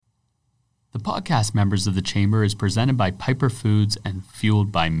The podcast Members of the Chamber is presented by Piper Foods and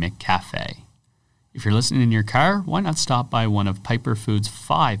fueled by McCafe. If you're listening in your car, why not stop by one of Piper Foods'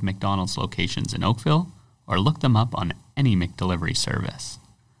 5 McDonald's locations in Oakville or look them up on any McDelivery service.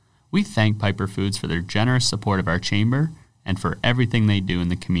 We thank Piper Foods for their generous support of our chamber and for everything they do in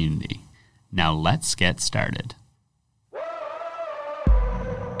the community. Now let's get started.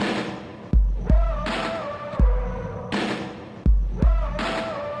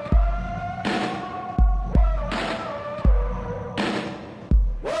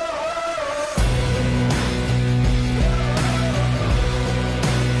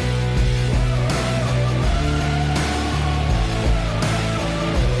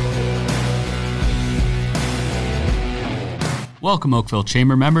 Welcome, Oakville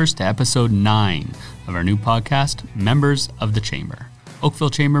Chamber members, to episode 9 of our new podcast, Members of the Chamber.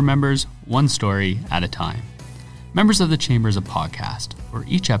 Oakville Chamber members, one story at a time. Members of the Chamber is a podcast where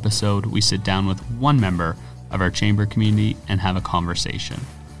each episode we sit down with one member of our chamber community and have a conversation.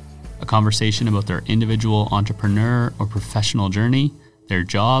 A conversation about their individual entrepreneur or professional journey, their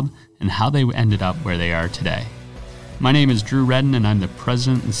job, and how they ended up where they are today. My name is Drew Redden, and I'm the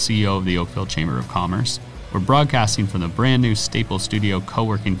President and CEO of the Oakville Chamber of Commerce. We're broadcasting from the brand new Staples Studio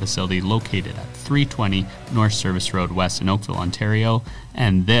co-working facility located at 320 North Service Road West in Oakville, Ontario,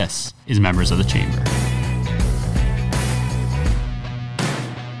 and this is Members of the Chamber.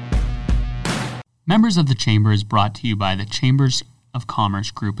 Members of the Chamber is brought to you by the Chambers of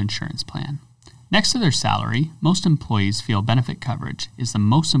Commerce Group Insurance Plan. Next to their salary, most employees feel benefit coverage is the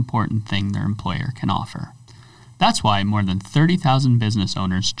most important thing their employer can offer. That's why more than 30,000 business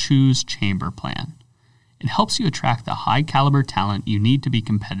owners choose Chamber Plan. It helps you attract the high-caliber talent you need to be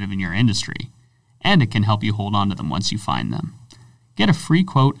competitive in your industry, and it can help you hold on to them once you find them. Get a free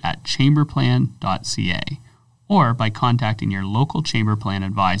quote at chamberplan.ca or by contacting your local Chamber Plan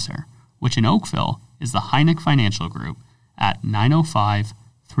advisor, which in Oakville is the Heineck Financial Group at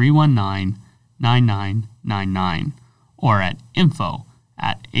 905-319-9999 or at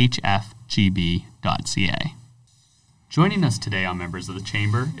info@hfgb.ca. Joining us today on Members of the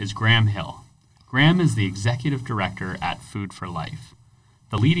Chamber is Graham Hill. Graham is the Executive Director at Food for Life,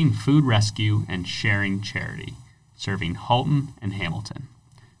 the leading food rescue and sharing charity, serving Halton and Hamilton.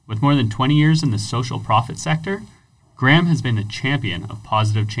 With more than 20 years in the social profit sector, Graham has been a champion of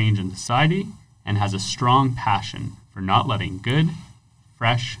positive change in society and has a strong passion for not letting good,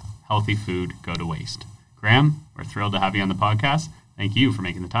 fresh, healthy food go to waste. Graham, we're thrilled to have you on the podcast. Thank you for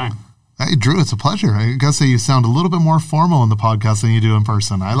making the time. Hey, Drew, it's a pleasure. I gotta say you sound a little bit more formal in the podcast than you do in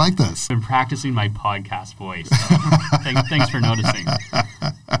person. I like this. I've been practicing my podcast voice, so thanks for noticing.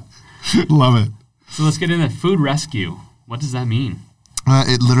 Love it. So let's get into food rescue. What does that mean?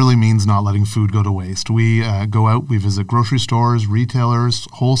 It literally means not letting food go to waste. We go out, we visit grocery stores, retailers,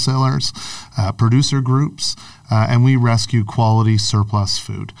 wholesalers, producer groups, and we rescue quality surplus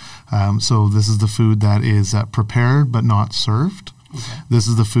food. So this is the food that is prepared but not served. Okay. This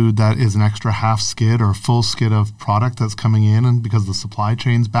is the food that is an extra half skid or full skid of product that's coming in, and because the supply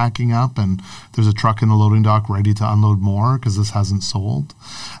chain's backing up and there's a truck in the loading dock ready to unload more because this hasn't sold.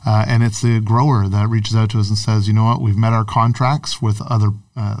 And it's the grower that reaches out to us and says, you know what, we've met our contracts with other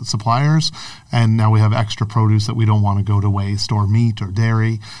suppliers, and now we have extra produce that we don't want to go to waste, or meat or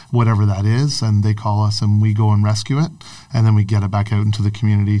dairy, whatever that is, and they call us and we go and rescue it, and then we get it back out into the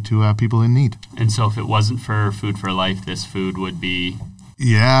community to people in need. And so if it wasn't for Food for Life, this food would be...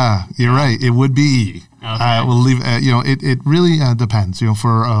 Yeah, you're right. It would be. Okay. We'll leave. It really depends.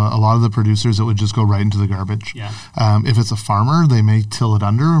 For a lot of the producers, it would just go right into the garbage. Yeah. If it's a farmer, they may till it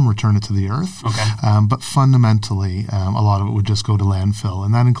under and return it to the earth. Okay. But fundamentally, a lot of it would just go to landfill,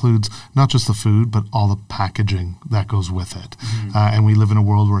 and that includes not just the food, but all the packaging that goes with it. Mm-hmm. And we live in a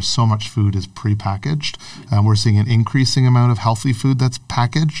world where so much food is prepackaged. We're seeing an increasing amount of healthy food that's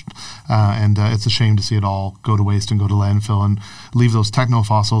packaged, and it's a shame to see it all go to waste and go to landfill and leave those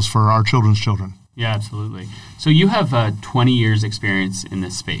technofossils for our children's children. Yeah, absolutely. So you have 20 years experience in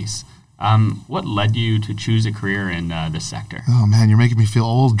this space. What led you to choose a career in this sector? Oh, man, you're making me feel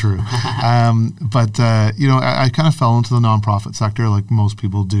old, Drew. But I kind of fell into the nonprofit sector like most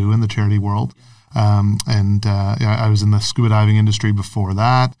people do in the charity world. I was in the scuba diving industry before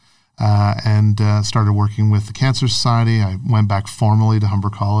that. And started working with the Cancer Society. I went back formally to Humber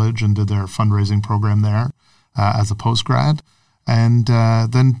College and did their fundraising program there as a postgrad. And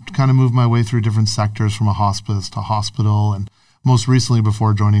then kind of moved my way through different sectors from a hospice to hospital. And most recently,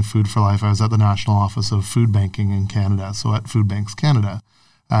 before joining Food for Life, I was at the National Office of Food Banking in Canada, so at Food Banks Canada.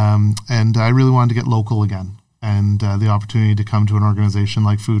 And I really wanted to get local again. And the opportunity to come to an organization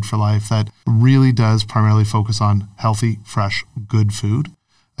like Food for Life that really does primarily focus on healthy, fresh, good food.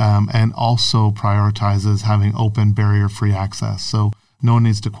 and also prioritizes having open, barrier-free access. So no one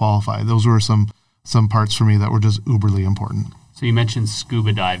needs to qualify. Those were some parts for me that were just uberly important. So you mentioned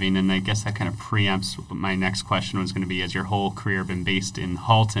scuba diving, and I guess that kind of preempts what my next question was going to be, has your whole career been based in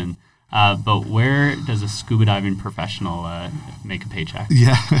Halton? But where does a scuba diving professional make a paycheck?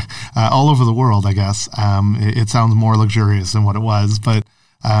 Yeah, all over the world, I guess. It sounds more luxurious than what it was, but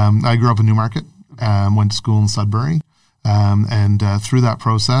I grew up in Newmarket, went to school in Sudbury, and through that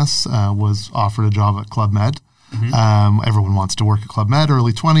process was offered a job at Club Med. Mm-hmm. Everyone wants to work at Club Med,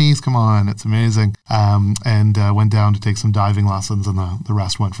 early 20s, come on, it's amazing. And went down to take some diving lessons, and the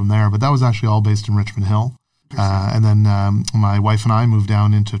rest went from there. But that was actually all based in Richmond Hill. And then my wife and I moved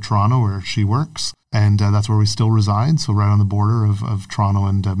down into Toronto, where she works, and that's where we still reside, so right on the border of Toronto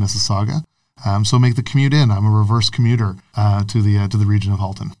and Mississauga. So make the commute in. I'm a reverse commuter to the region of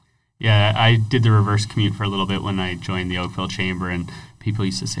Halton. Yeah, I did the reverse commute for a little bit when I joined the Oakville Chamber, and people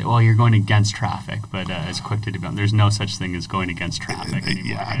used to say, well, you're going against traffic, but as quick to debate, there's no such thing as going against traffic anymore.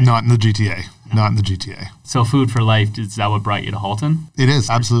 Yeah, right? Not in the GTA. No. Not in the GTA. So Food for Life, is that what brought you to Halton? It is,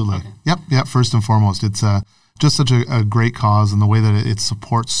 absolutely. Okay. Yep, first and foremost. It's just such a great cause, and the way that it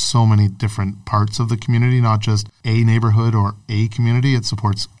supports so many different parts of the community, not just a neighborhood or a community. It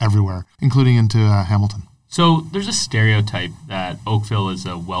supports everywhere, including into Hamilton. So there's a stereotype that Oakville is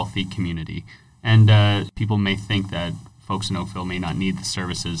a wealthy community, and people may think that folks in Oakville may not need the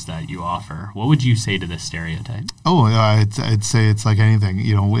services that you offer. What would you say to this stereotype? Oh, I'd say it's like anything.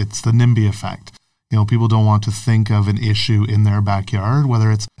 It's the NIMBY effect. People don't want to think of an issue in their backyard,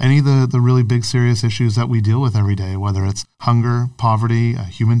 whether it's any of the really big, serious issues that we deal with every day, whether it's hunger, poverty,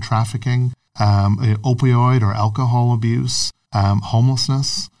 human trafficking, opioid or alcohol abuse,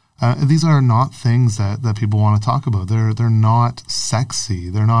 homelessness. These are not things that people want to talk about. They're not sexy.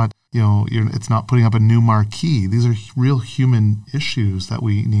 They're not, it's not putting up a new marquee. These are real human issues that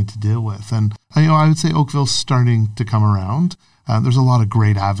we need to deal with. And, I would say Oakville's starting to come around. There's a lot of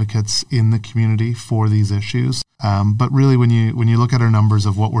great advocates in the community for these issues. But really, when you look at our numbers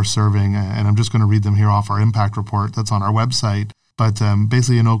of what we're serving, and I'm just going to read them here off our impact report that's on our website, but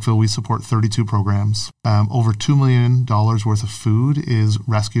basically in Oakville, we support 32 programs. Over $2 million worth of food is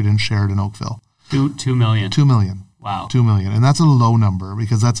rescued and shared in Oakville. $2 million? $2 million. Wow. $2 million. And that's a low number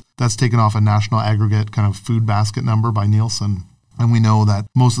because that's taken off a national aggregate kind of food basket number by Nielsen. And we know that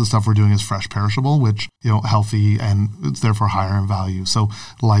most of the stuff we're doing is fresh perishable, which, healthy and it's therefore higher in value. So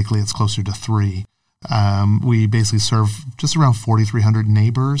likely it's closer to 3. We basically serve just around 4,300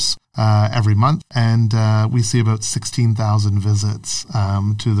 neighbors every month, and we see about 16,000 visits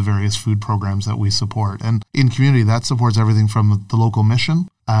to the various food programs that we support. And in community, that supports everything from the local mission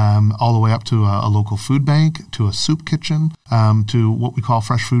all the way up to a local food bank, to a soup kitchen, to what we call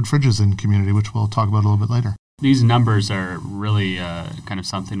fresh food fridges in community, which we'll talk about a little bit later. These numbers are really kind of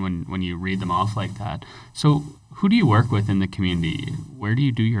something when you read them off like that. So who do you work with in the community? Where do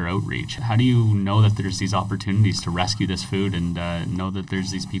you do your outreach? How do you know that there's these opportunities to rescue this food and know that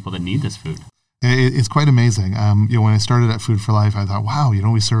there's these people that need this food? It's quite amazing. When I started at Food for Life, I thought, wow,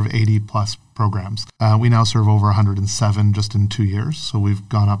 we serve 80 plus programs. We now serve over 107 just in 2 years. So we've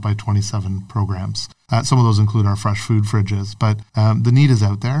gone up by 27 programs. Some of those include our fresh food fridges, but the need is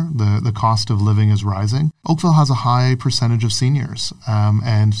out there. The cost of living is rising. Oakville has a high percentage of seniors,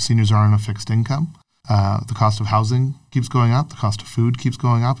 and seniors are on a fixed income. The cost of housing keeps going up. The cost of food keeps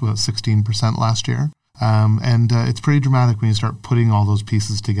going up, about 16% last year. And it's pretty dramatic when you start putting all those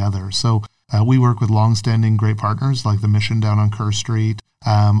pieces together. So we work with long-standing great partners like the Mission down on Kerr Street,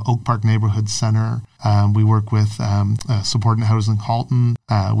 Oak Park Neighborhood Center. We work with Supporting Housing Halton.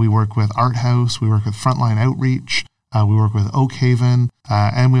 We work with Art House. We work with Frontline Outreach. We work with Oak Haven.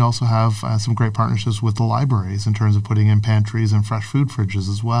 And we also have some great partnerships with the libraries in terms of putting in pantries and fresh food fridges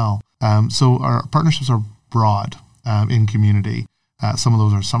as well. So our partnerships are broad in community. Some of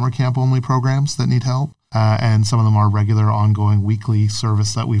those are summer camp only programs that need help. And some of them are regular, ongoing, weekly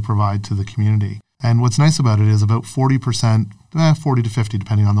service that we provide to the community. And what's nice about it is about 40%, 40 to 50,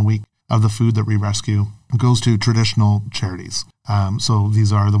 depending on the week, of the food that we rescue goes to traditional charities. So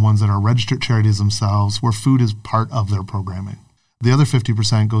these are the ones that are registered charities themselves, where food is part of their programming. The other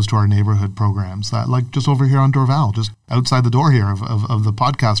 50% goes to our neighborhood programs, like just over here on Dorval, just outside the door here of the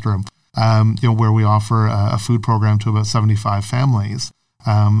podcast room, where we offer a food program to about 75 families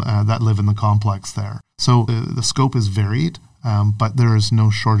that live in the complex there. So the scope is varied, but there is no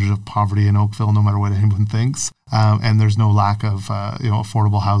shortage of poverty in Oakville, no matter what anyone thinks. And there's no lack of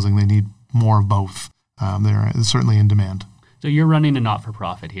affordable housing. They need more of both. They're certainly in demand. So you're running a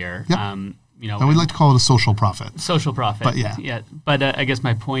not-for-profit here. Yep. And we'd like to call it a social profit. Social profit. But yeah. But I guess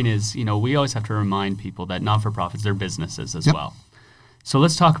my point is, we always have to remind people that not-for-profits, they're businesses as well. So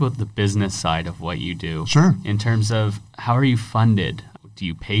let's talk about the business side of what you do. Sure. In terms of how are you funded? Do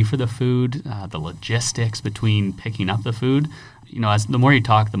you pay for the food, the logistics between picking up the food? As the more you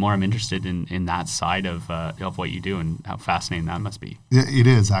talk, the more I'm interested in that side of what you do and how fascinating that must be. Yeah, it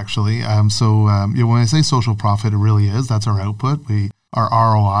is actually. When I say social profit, it really is. That's our output. Our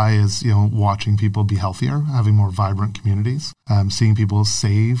ROI is, watching people be healthier, having more vibrant communities, seeing people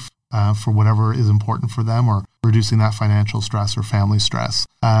save for whatever is important for them, or reducing that financial stress or family stress.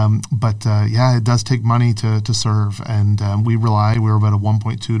 It does take money to serve. And we're about a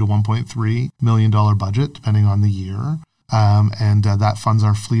 $1.2 to $1.3 million budget, depending on the year. That funds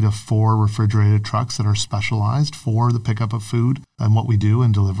our fleet of 4 refrigerated trucks that are specialized for the pickup of food and what we do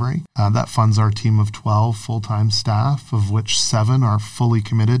in delivery. That funds our team of 12 full-time staff, of which 7 are fully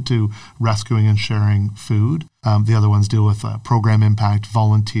committed to rescuing and sharing food. The other ones deal with program impact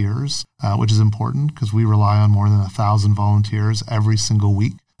volunteers, which is important because we rely on more than 1,000 volunteers every single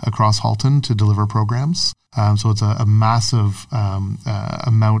week across Halton to deliver programs. So it's a massive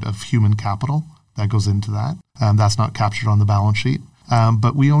amount of human capital that goes into that. That's not captured on the balance sheet.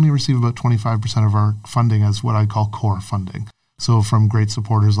 But we only receive about 25% of our funding as what I call core funding. So from great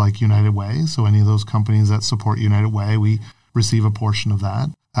supporters like United Way, so any of those companies that support United Way, we receive a portion of that.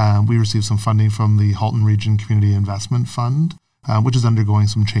 We receive some funding from the Halton Region Community Investment Fund, which is undergoing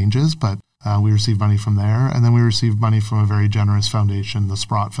some changes, but we receive money from there. And then we receive money from a very generous foundation, the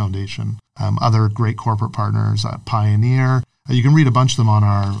Sprott Foundation. Other great corporate partners, Pioneer. You can read a bunch of them on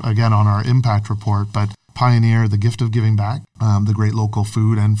our impact report, but Pioneer, the Gift of Giving Back, the great local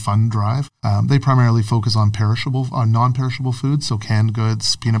food and fund drive. They primarily focus on non-perishable foods, so canned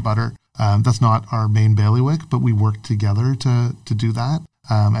goods, peanut butter. That's not our main bailiwick, but we work together to do that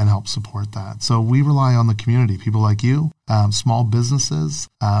and help support that. So we rely on the community, people like you, small businesses,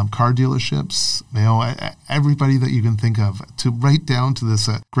 car dealerships, everybody that you can think of, to right down to this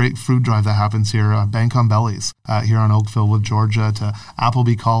great food drive that happens here, Bank on Bellies here on Oakville with Georgia, to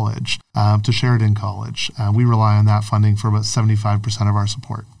Appleby College, to Sheridan College. We rely on that funding for about 75% of our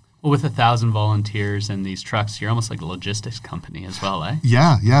support. Well, with 1,000 volunteers and these trucks, you're almost like a logistics company as well, eh?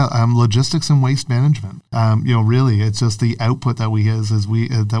 Yeah. Logistics and waste management. Really, it's just the output that we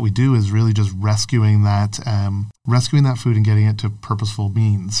do is really just rescuing that food and getting it to purposeful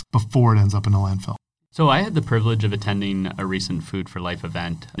means before it ends up in a landfill. So I had the privilege of attending a recent Food for Life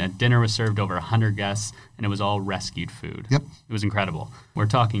event. Dinner was served over 100 guests, and it was all rescued food. Yep. It was incredible. We're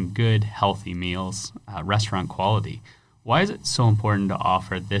talking good, healthy meals, restaurant quality. Why is it so important to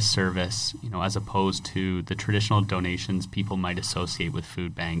offer this service, as opposed to the traditional donations people might associate with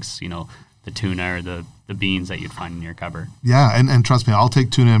food banks, the tuna or the beans that you'd find in your cupboard? Yeah, and trust me, I'll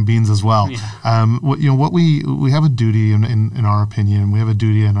take tuna and beans as well. Yeah. What we have a duty, in our opinion, we have a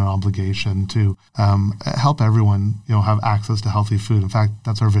duty and an obligation to help everyone, have access to healthy food. In fact,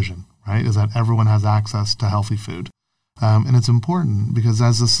 that's our vision, right? Is that everyone has access to healthy food. And it's important because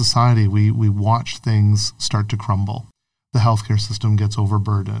as a society, we watch things start to crumble. The healthcare system gets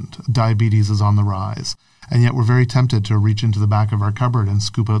overburdened. Diabetes is on the rise. And yet we're very tempted to reach into the back of our cupboard and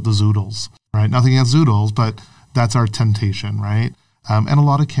scoop out the zoodles, right? Nothing against zoodles, but that's our temptation, right? And a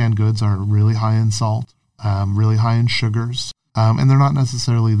lot of canned goods are really high in salt, really high in sugars, and they're not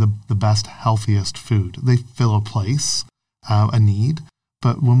necessarily the best, healthiest food. They fill a place, a need.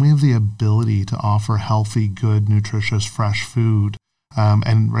 But when we have the ability to offer healthy, good, nutritious, fresh food,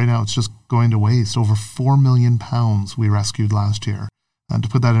 and right now it's just going to waste. Over 4 million pounds we rescued last year. To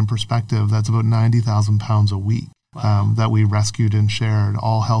put that in perspective, that's about 90,000 pounds a week. Wow. That we rescued and shared,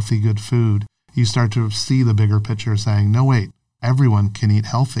 all healthy, good food. You start to see the bigger picture saying, no, wait, everyone can eat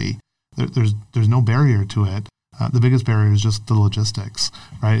healthy. There's no barrier to it. The biggest barrier is just the logistics,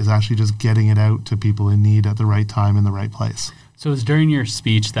 right? Is actually just getting it out to people in need at the right time in the right place. So it was during your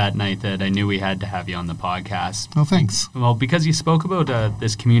speech that night that I knew we had to have you on the podcast. Oh, thanks. Well, because you spoke about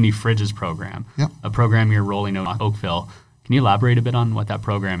this Community Fridges program, yep. A program you're rolling out in Oakville. Can you elaborate a bit on what that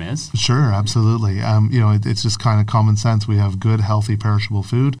program is? Sure, absolutely. It's just kind of common sense. We have good, healthy, perishable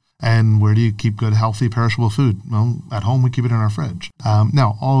food. And where do you keep good, healthy, perishable food? Well, at home, we keep it in our fridge.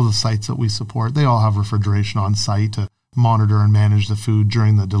 Now, all of the sites that we support, they all have refrigeration on site to monitor and manage the food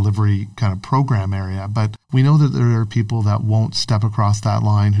during the delivery kind of program area. But we know that there are people that won't step across that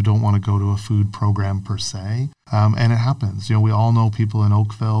line who don't want to go to a food program per se. And it happens. We all know people in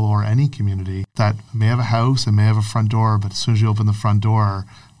Oakville or any community that may have a house and may have a front door, but as soon as you open the front door,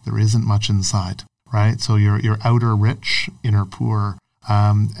 there isn't much inside, right? So you're outer rich, inner poor.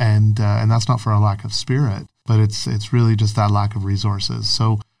 And that's not for a lack of spirit, but it's really just that lack of resources.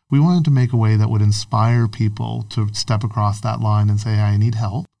 So we wanted to make a way that would inspire people to step across that line and say, hey, I need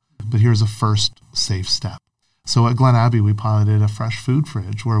help, but here's a first safe step. So at Glen Abbey, we piloted a fresh food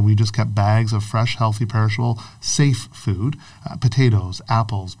fridge where we just kept bags of fresh, healthy, perishable, safe food, potatoes,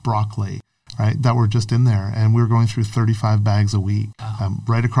 apples, broccoli, right, that were just in there. And we were going through 35 bags a week.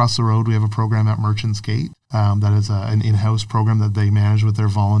 Right across the road, we have a program at Merchants Gate that is an in-house program that they manage with their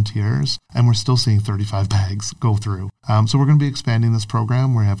volunteers. And we're still seeing 35 bags go through. So we're going to be expanding this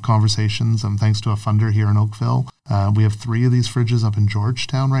program. We have conversations, thanks to a funder here in Oakville. We have 3 of these fridges up in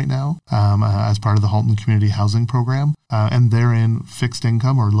Georgetown right now as part of the Halton Community Housing Program. And they're in fixed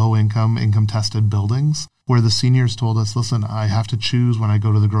income or low income tested buildings where the seniors told us, listen, I have to choose when I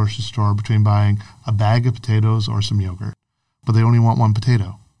go to the grocery store between buying a bag of potatoes or some yogurt. But they only want one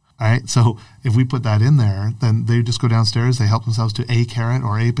potato. All right, so if we put that in there, then they just go downstairs, they help themselves to a carrot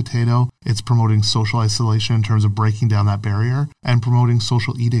or a potato. It's promoting social isolation in terms of breaking down that barrier and promoting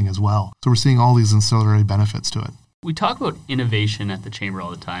social eating as well. So we're seeing all these ancillary benefits to it. We talk about innovation at the Chamber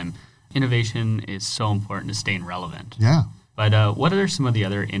all the time. Innovation is so important to staying relevant. Yeah. But what are some of the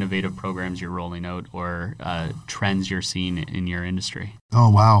other innovative programs you're rolling out or trends you're seeing in your industry? Oh,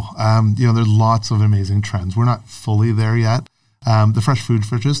 wow. There's lots of amazing trends. We're not fully there yet. The fresh food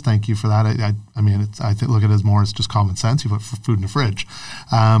fridges, thank you for that. I look at it as more as just common sense. You put food in the fridge.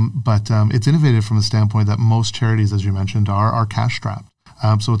 But it's innovative from the standpoint that most charities, as you mentioned, are cash strapped.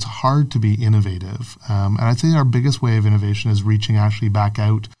 So it's hard to be innovative. And I'd say our biggest way of innovation is reaching actually back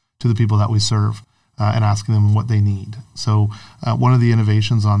out to the people that we serve and asking them what they need. So one of the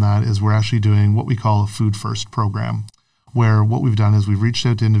innovations on that is we're actually doing what we call a Food First program, where what we've done is we've reached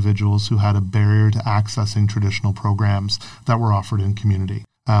out to individuals who had a barrier to accessing traditional programs that were offered in community,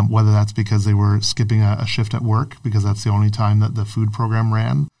 whether that's because they were skipping a shift at work because that's the only time that the food program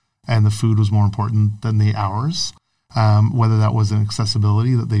ran and the food was more important than the hours, whether that was an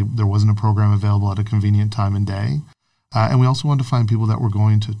accessibility, that there wasn't a program available at a convenient time and day. And we also wanted to find people that were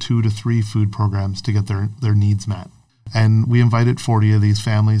going to 2 to 3 food programs to get their needs met. And we invited 40 of these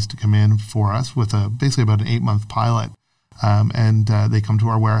families to come in for us with basically about an 8-month pilot. They come to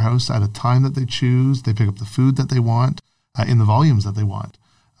our warehouse at a time that they choose. They pick up the food that they want in the volumes that they want.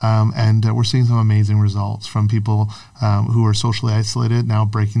 We're seeing some amazing results from people who are socially isolated now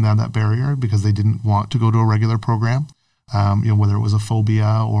breaking down that barrier because they didn't want to go to a regular program, whether it was a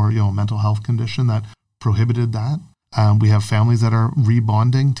phobia or a mental health condition that prohibited that. We have families that are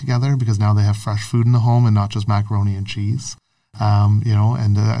rebonding together because now they have fresh food in the home and not just macaroni and cheese.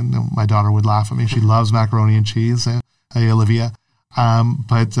 My daughter would laugh at me. She loves macaroni and cheese. Hey, Olivia.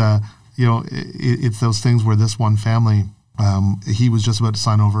 It's those things where this one family, he was just about to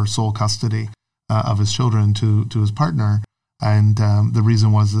sign over sole custody of his children to his partner. And the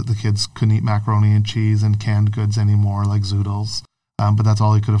reason was that the kids couldn't eat macaroni and cheese and canned goods anymore, like Zoodles. But that's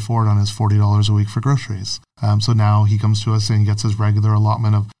all he could afford on his $40 a week for groceries. So now he comes to us and gets his regular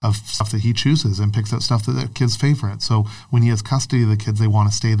allotment of stuff that he chooses and picks out stuff that the kids' favorite. So when he has custody of the kids, they want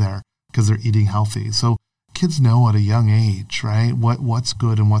to stay there because they're eating healthy. So kids know at a young age, right, what's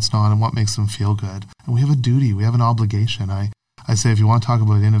good and what's not and what makes them feel good. And we have a duty, we have an obligation. I say if you want to talk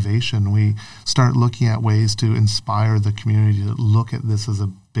about innovation, we start looking at ways to inspire the community to look at this as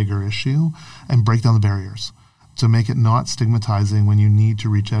a bigger issue and break down the barriers, to make it not stigmatizing when you need to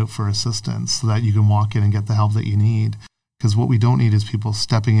reach out for assistance so that you can walk in and get the help that you need. Because what we don't need is people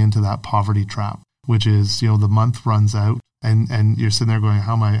stepping into that poverty trap, which is, the month runs out and you're sitting there going,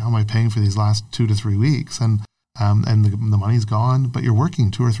 how am I paying for these last 2 to 3 weeks? And the money's gone, but you're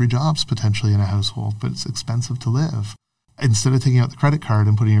working 2 or 3 jobs potentially in a household, but it's expensive to live. Instead of taking out the credit card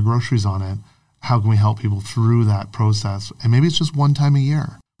and putting your groceries on it, how can we help people through that process? And maybe it's just one time a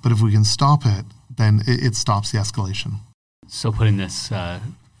year, but if we can stop it, then it stops the escalation. So putting this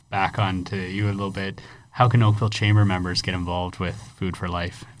back onto you a little bit, how can Oakville Chamber members get involved with Food for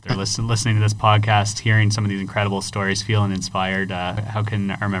Life? If they're listening to this podcast, hearing some of these incredible stories, feeling inspired, how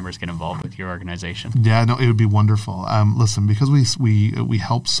can our members get involved with your organization? Yeah, no, it would be wonderful. Listen, because we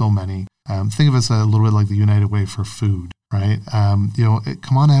help so many, think of us a little bit like the United Way for food, right?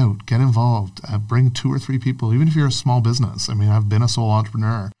 Come on out, get involved, bring 2 or 3 people, even if you're a small business. I mean, I've been a sole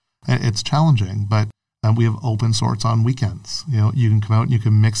entrepreneur. It's challenging, but we have open sorts on weekends. You can come out and you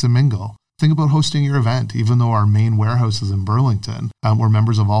can mix and mingle. Think about hosting your event, even though our main warehouse is in Burlington. We're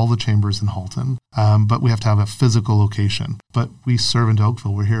members of all the chambers in Halton, but we have to have a physical location. But we serve into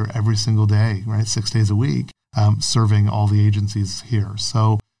Oakville. We're here every single day, right? 6 days a week, serving all the agencies here.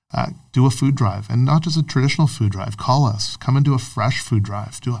 So do a food drive, and not just a traditional food drive. Call us. Come and do a fresh food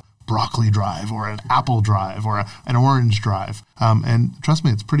drive. Do a broccoli drive or an apple drive or an orange drive. And trust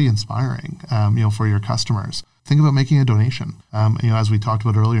me, it's pretty inspiring, for your customers. Think about making a donation. As we talked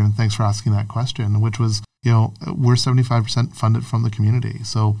about earlier, and thanks for asking that question, which was, we're 75% funded from the community.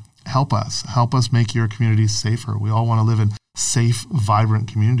 So help us make your communities safer. We all want to live in safe,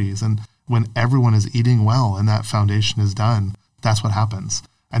 vibrant communities. And when everyone is eating well and that foundation is done, that's what happens.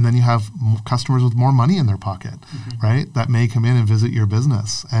 And then you have customers with more money in their pocket, right? That may come in and visit your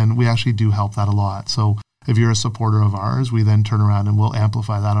business. And we actually do help that a lot. So if you're a supporter of ours, we then turn around and we'll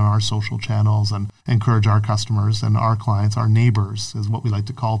amplify that on our social channels and encourage our customers and our clients, our neighbors is what we like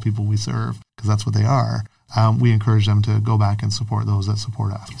to call people we serve, because that's what they are. We encourage them to go back and support those that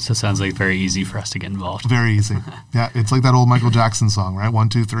support us. So it sounds like very easy for us to get involved. Very easy. Yeah, it's like that old Michael Jackson song, right? 1,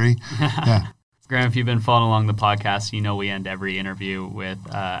 2, 3. Yeah. Graham, if you've been following along the podcast, you know we end every interview with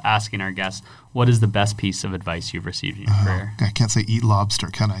asking our guests, what is the best piece of advice you've received in your career? I can't say eat lobster,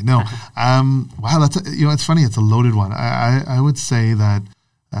 can I? No. Wow, that's it's funny. It's a loaded one. I would say that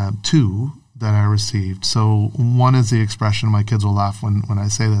 2 that I received. So one is the expression, my kids will laugh when I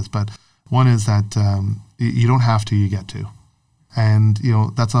say this, but one is that you don't have to, you get to. And,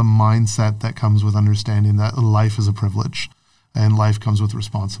 that's a mindset that comes with understanding that life is a privilege and life comes with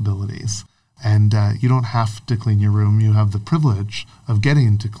responsibilities. And you don't have to clean your room. You have the privilege of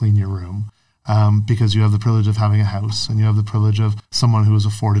getting to clean your room because you have the privilege of having a house and you have the privilege of someone who is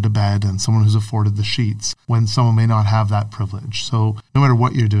afforded a bed and someone who's afforded the sheets when someone may not have that privilege. So no matter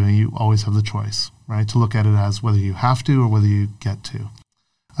what you're doing, you always have the choice, right, to look at it as whether you have to or whether you get to.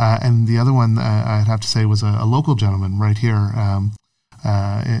 And the other one I'd have to say was a local gentleman right here,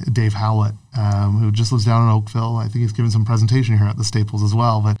 Dave Howlett, who just lives down in Oakville. I think he's given some presentation here at the Staples as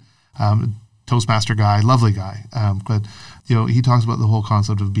well, but Toastmaster guy, lovely guy. But, he talks about the whole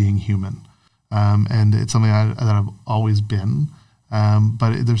concept of being human. And it's something that I've always been.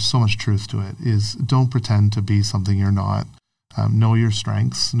 But there's so much truth to it, is don't pretend to be something you're not. Know your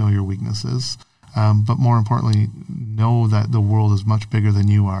strengths, know your weaknesses. But more importantly, know that the world is much bigger than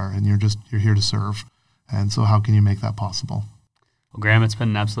you are and you're here to serve. And so how can you make that possible? Well, Graham, it's been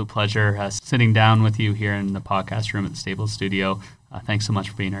an absolute pleasure sitting down with you here in the podcast room at the Staples Studio. Thanks so much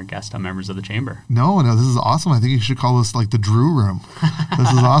for being our guest on Members of the Chamber. No, this is awesome. I think you should call this like the Drew Room.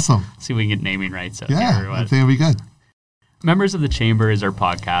 This is awesome. See if we can get naming rights. Yeah, I think it'll be good. Members of the Chamber is our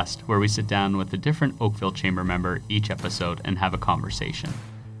podcast where we sit down with a different Oakville Chamber member each episode and have a conversation.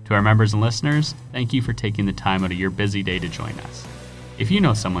 To our members and listeners, thank you for taking the time out of your busy day to join us. If you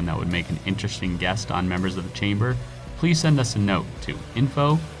know someone that would make an interesting guest on Members of the Chamber, please send us a note to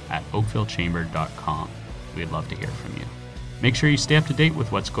info@oakvillechamber.com. We'd love to hear from you. Make sure you stay up to date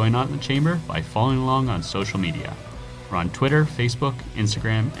with what's going on in the Chamber by following along on social media. We're on Twitter, Facebook,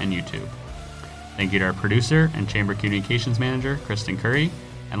 Instagram, and YouTube. Thank you to our producer and Chamber Communications Manager, Kristen Curry.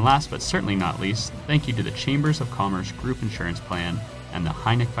 And last but certainly not least, thank you to the Chambers of Commerce Group Insurance Plan and the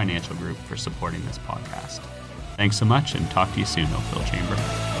Heineck Financial Group for supporting this podcast. Thanks so much and talk to you soon, Oakville Chamber.